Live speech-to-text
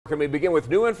Can we begin with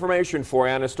new information for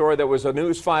you on a story that was a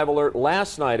News 5 alert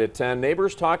last night at 10.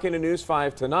 Neighbors talking to News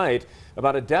 5 tonight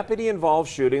about a deputy-involved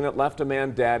shooting that left a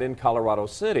man dead in Colorado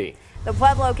City. The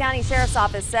Pueblo County Sheriff's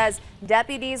Office says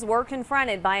deputies were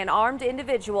confronted by an armed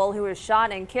individual who was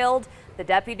shot and killed. The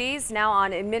deputies now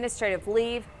on administrative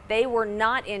leave. They were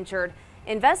not injured.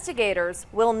 Investigators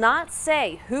will not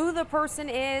say who the person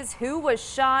is, who was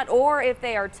shot, or if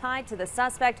they are tied to the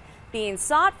suspect being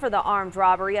sought for the armed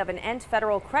robbery of an Ent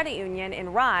Federal Credit Union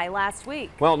in Rye last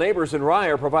week. Well, neighbors in Rye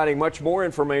are providing much more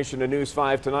information to News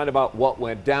 5 tonight about what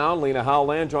went down. Lena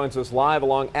Howland joins us live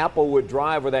along Applewood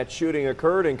Drive where that shooting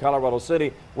occurred in Colorado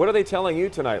City. What are they telling you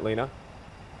tonight, Lena?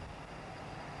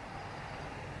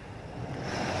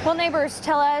 Well, neighbors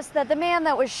tell us that the man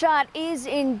that was shot is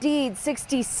indeed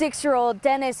 66-year-old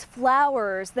Dennis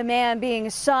Flowers, the man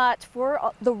being sought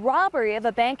for the robbery of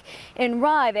a bank in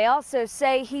Rye. They also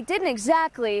say he didn't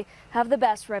exactly have the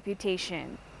best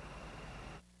reputation.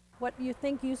 What you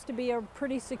think used to be a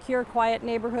pretty secure, quiet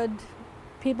neighborhood,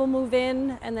 people move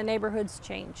in and the neighborhoods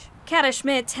change. Kata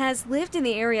Schmidt has lived in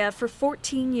the area for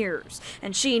 14 years,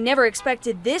 and she never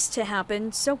expected this to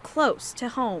happen so close to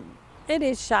home. It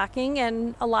is shocking,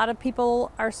 and a lot of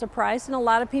people are surprised, and a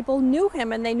lot of people knew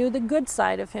him and they knew the good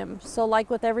side of him. So like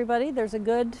with everybody, there's a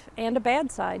good and a bad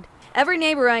side. Every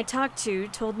neighbor I talked to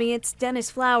told me it's Dennis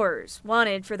Flowers,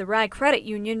 wanted for the Rye Credit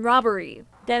Union robbery.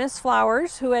 Dennis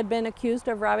Flowers, who had been accused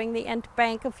of robbing the Ent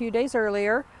Bank a few days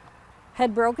earlier,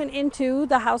 had broken into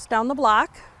the house down the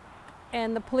block,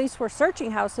 and the police were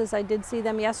searching houses. I did see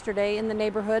them yesterday in the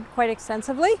neighborhood quite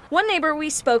extensively. One neighbor we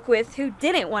spoke with who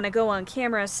didn't want to go on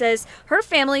camera says her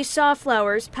family saw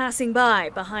Flowers passing by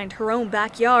behind her own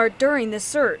backyard during the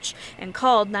search and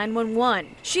called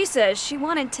 911. She says she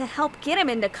wanted to help get him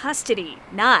into custody,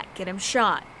 not get him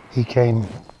shot. He came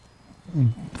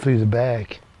through the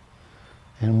back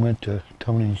and went to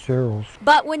Tony and Cheryl's.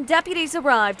 But when deputies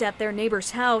arrived at their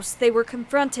neighbor's house, they were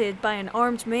confronted by an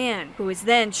armed man who was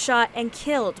then shot and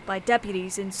killed by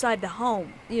deputies inside the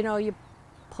home. You know, you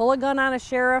pull a gun on a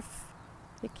sheriff,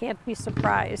 you can't be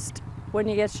surprised when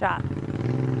you get shot.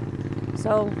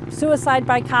 So suicide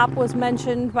by cop was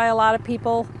mentioned by a lot of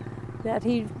people, that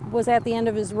he was at the end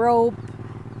of his rope,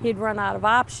 he'd run out of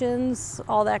options,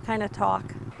 all that kind of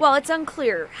talk. While it's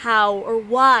unclear how or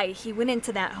why he went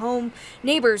into that home,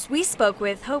 neighbors we spoke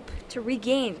with hope to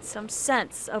regain some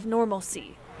sense of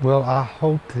normalcy. Well, I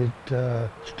hope that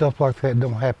stuff like that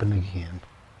don't happen again.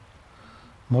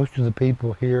 Most of the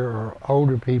people here are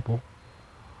older people,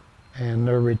 and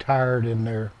they're retired and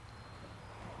they're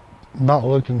not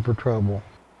looking for trouble.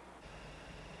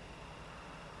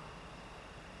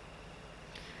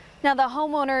 Now, the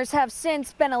homeowners have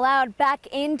since been allowed back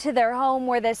into their home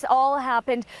where this all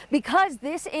happened because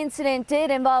this incident did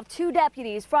involve two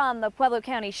deputies from the Pueblo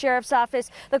County Sheriff's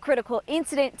Office. The critical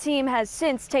incident team has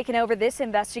since taken over this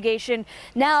investigation,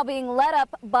 now being led up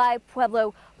by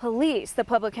Pueblo Police. The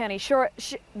Pueblo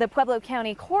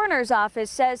County Coroner's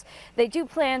Office says they do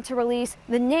plan to release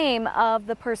the name of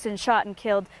the person shot and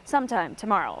killed sometime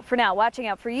tomorrow. For now, watching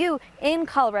out for you in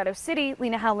Colorado City,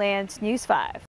 Lena Howland, News 5.